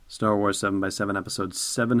Star Wars 7 by 7 episode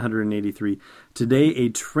 783. Today, a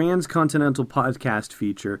transcontinental podcast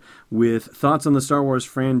feature with thoughts on the Star Wars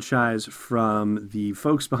franchise from the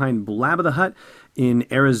folks behind Blab the Hutt in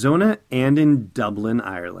Arizona and in Dublin,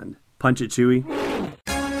 Ireland. Punch it, Chewie.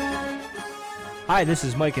 Hi, this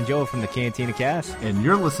is Mike and Joe from the Cantina Cast. And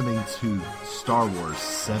you're listening to Star Wars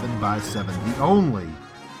 7 by 7, the only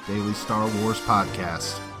daily Star Wars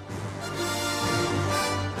podcast.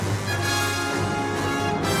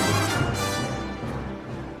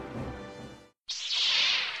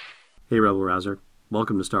 Hey, Rebel Rouser.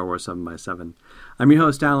 Welcome to Star Wars 7 by 7. I'm your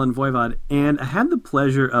host, Alan Voivod, and I had the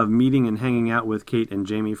pleasure of meeting and hanging out with Kate and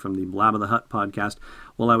Jamie from the Blab the Hutt podcast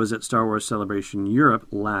while I was at Star Wars Celebration Europe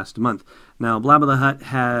last month. Now, Blab the Hutt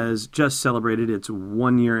has just celebrated its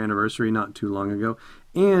one-year anniversary not too long ago,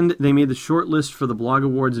 and they made the shortlist for the Blog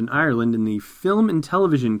Awards in Ireland in the Film and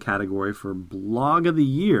Television category for Blog of the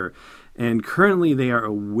Year. And currently they are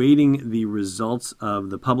awaiting the results of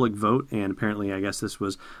the public vote, and apparently I guess this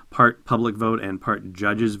was part public vote and part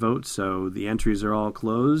judges vote, so the entries are all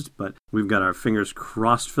closed, but we've got our fingers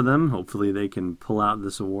crossed for them. Hopefully they can pull out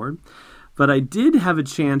this award. But I did have a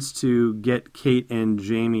chance to get Kate and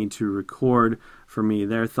Jamie to record for me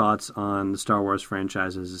their thoughts on the Star Wars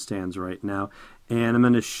franchise as it stands right now, and I'm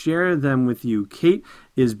going to share them with you. Kate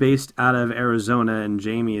is based out of Arizona, and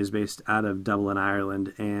Jamie is based out of Dublin,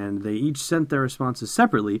 Ireland, and they each sent their responses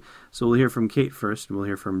separately, so we'll hear from Kate first, and we'll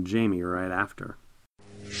hear from Jamie right after.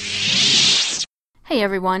 Hey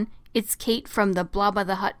everyone, it's Kate from the Blab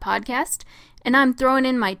the Hutt podcast, and I'm throwing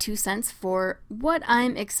in my 2 cents for what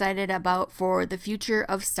I'm excited about for the future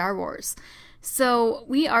of Star Wars. So,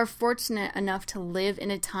 we are fortunate enough to live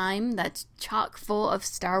in a time that's chock full of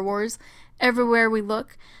Star Wars. Everywhere we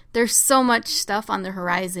look, there's so much stuff on the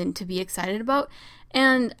horizon to be excited about,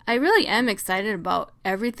 and I really am excited about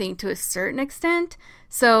everything to a certain extent.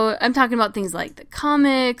 So, I'm talking about things like the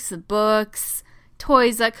comics, the books,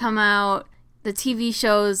 toys that come out, the TV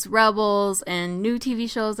shows, Rebels, and new TV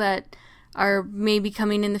shows that are maybe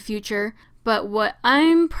coming in the future. But what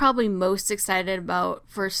I'm probably most excited about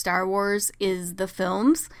for Star Wars is the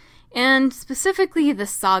films, and specifically the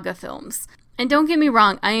saga films. And don't get me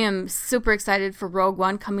wrong, I am super excited for Rogue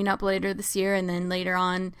One coming up later this year, and then later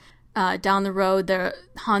on down the road, the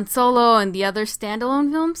Han Solo and the other standalone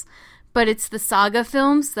films. But it's the saga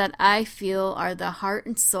films that I feel are the heart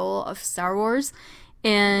and soul of Star Wars,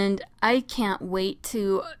 and I can't wait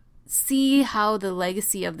to see how the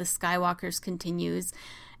legacy of the Skywalkers continues,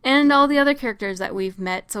 and all the other characters that we've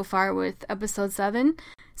met so far with Episode 7.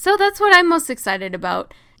 So that's what I'm most excited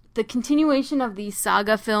about. The continuation of these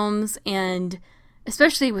saga films, and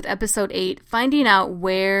especially with Episode 8, finding out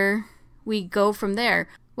where we go from there.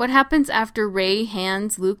 What happens after Rey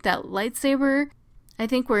hands Luke that lightsaber? I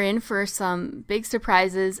think we're in for some big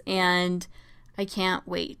surprises, and I can't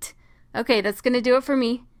wait. Okay, that's going to do it for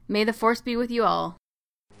me. May the Force be with you all.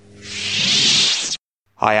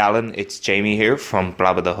 Hi Alan, it's Jamie here from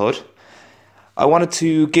Blab the Hutt. I wanted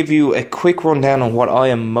to give you a quick rundown on what I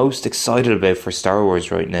am most excited about for Star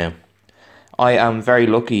Wars right now. I am very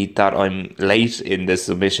lucky that I'm late in this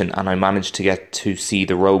submission and I managed to get to see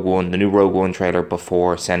the new Rogue One trailer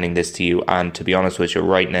before sending this to you, and to be honest with you,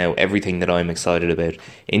 right now everything that I'm excited about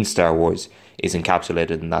in Star Wars is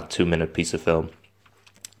encapsulated in that 2-minute piece of film.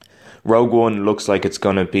 Rogue One looks like it's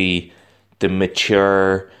going to be the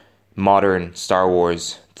mature, modern Star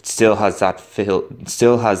Wars. It still has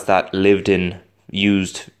that lived-in,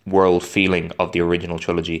 used world feeling of the original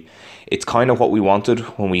trilogy. It's kind of what we wanted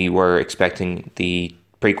when we were expecting the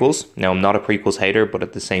prequels. Now, I'm not a prequels hater, but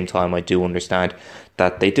at the same time, I do understand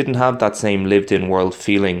that they didn't have that same lived-in world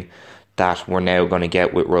feeling that we're now going to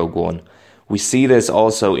get with Rogue One. We see this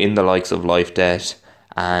also in the likes of Life, Death,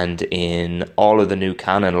 and in all of the new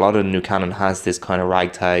canon. A lot of the new canon has this kind of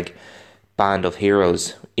ragtag band of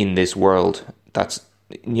heroes in this world that's,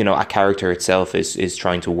 you know, a character itself is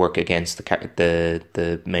trying to work against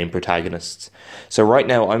the main protagonists. So right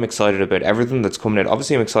now I'm excited about everything that's coming out.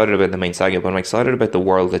 Obviously I'm excited about the main saga, but I'm excited about the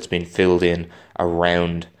world that's been filled in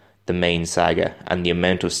around the main saga and the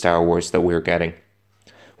amount of Star Wars that we're getting.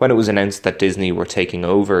 When it was announced that Disney were taking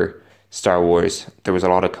over Star Wars, there was a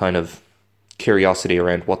lot of kind of curiosity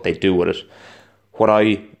around what they do with it.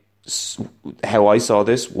 How I saw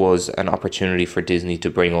this was an opportunity for Disney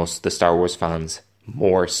to bring us, the Star Wars fans,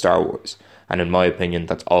 more Star Wars, and in my opinion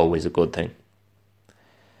that's always a good thing.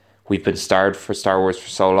 We've been starved for Star Wars for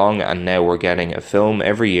so long, and now we're getting a film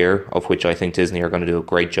every year, of which I think Disney are going to do a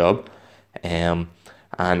great job, and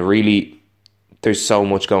really there's so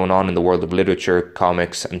much going on in the world of literature,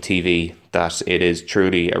 comics, and TV that it is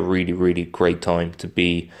truly a really, really great time to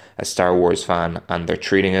be a Star Wars fan, and they're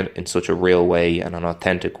treating it in such a real way and an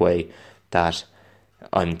authentic way that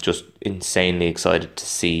I'm just insanely excited to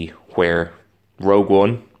see where Rogue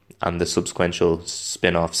One and the subsequent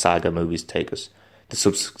spin-off saga movies take us. The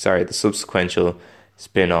subsequent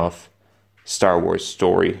spin-off Star Wars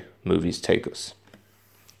story movies take us.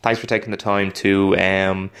 Thanks for taking the time to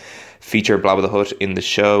feature Blabba the Hutt in the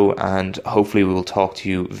show, and hopefully we will talk to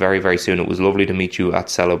you very, very soon. It was lovely to meet you at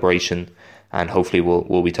Celebration, and hopefully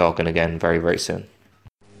we'll be talking again very, very soon.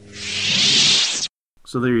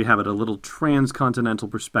 So there you have it, a little transcontinental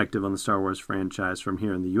perspective on the Star Wars franchise from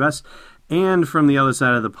here in the U.S. and from the other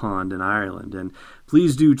side of the pond in Ireland. And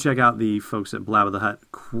please do check out the folks at Blabba the Hutt.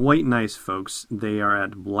 Quite nice folks. They are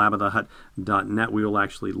at blabbathehut.net. We will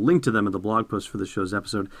actually link to them in the blog post for the show's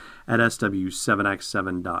episode at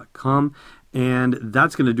sw7x7.com. And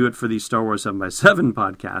that's going to do it for the Star Wars 7x7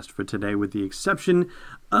 podcast for today, with the exception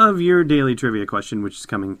of your daily trivia question, which is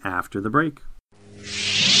coming after the break.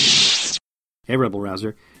 Hey, Rebel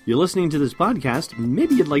Rouser, you're listening to this podcast.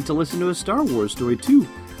 Maybe you'd like to listen to a Star Wars story too.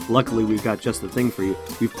 Luckily, we've got just the thing for you.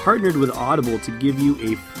 We've partnered with Audible to give you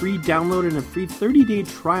a free download and a free 30-day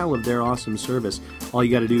trial of their awesome service. All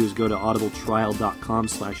you got to do is go to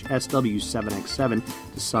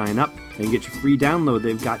audibletrial.com/SW7x7 to sign up and get your free download.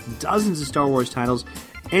 They've got dozens of Star Wars titles,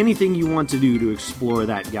 anything you want to do to explore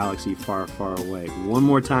that galaxy far, far away. One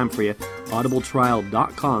more time for you,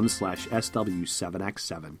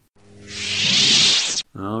 audibletrial.com/SW7x7.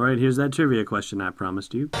 All right, here's that trivia question I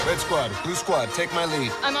promised you. Red squad, blue squad, take my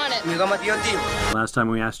lead. I'm on it. Last time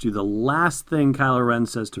we asked you the last thing Kylo Ren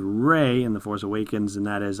says to Rey in The Force Awakens, and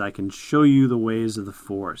that is, "I can show you the ways of the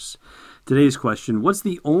Force." Today's question, what's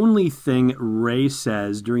the only thing Rey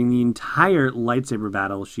says during the entire lightsaber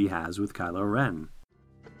battle she has with Kylo Ren?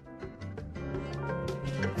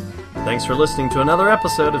 Thanks for listening to another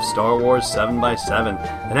episode of Star Wars 7x7.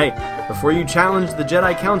 And hey, before you challenge the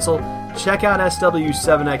Jedi Council, check out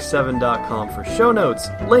SW7x7.com for show notes,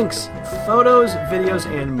 links, photos, videos,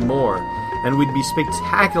 and more. And we'd be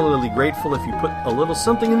spectacularly grateful if you put a little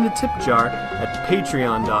something in the tip jar at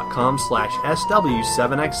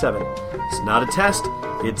patreon.com/SW7x7. It's not a test,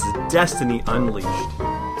 it's Destiny Unleashed.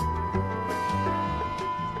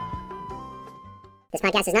 This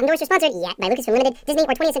podcast is not endorsed or sponsored yet by Lucasfilm Limited, Disney,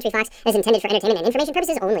 or 20th Century Fox, and is intended for entertainment and information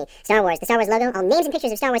purposes only. Star Wars, the Star Wars logo, all names and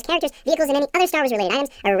pictures of Star Wars characters, vehicles, and any other Star Wars-related items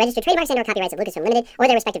are registered trademarks and/or copyrights of Lucasfilm Limited or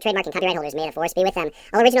their respective trademark and copyright holders. May the Force be with them.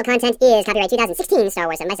 All original content is copyright 2016 Star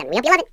Wars 7x7. We hope you love it.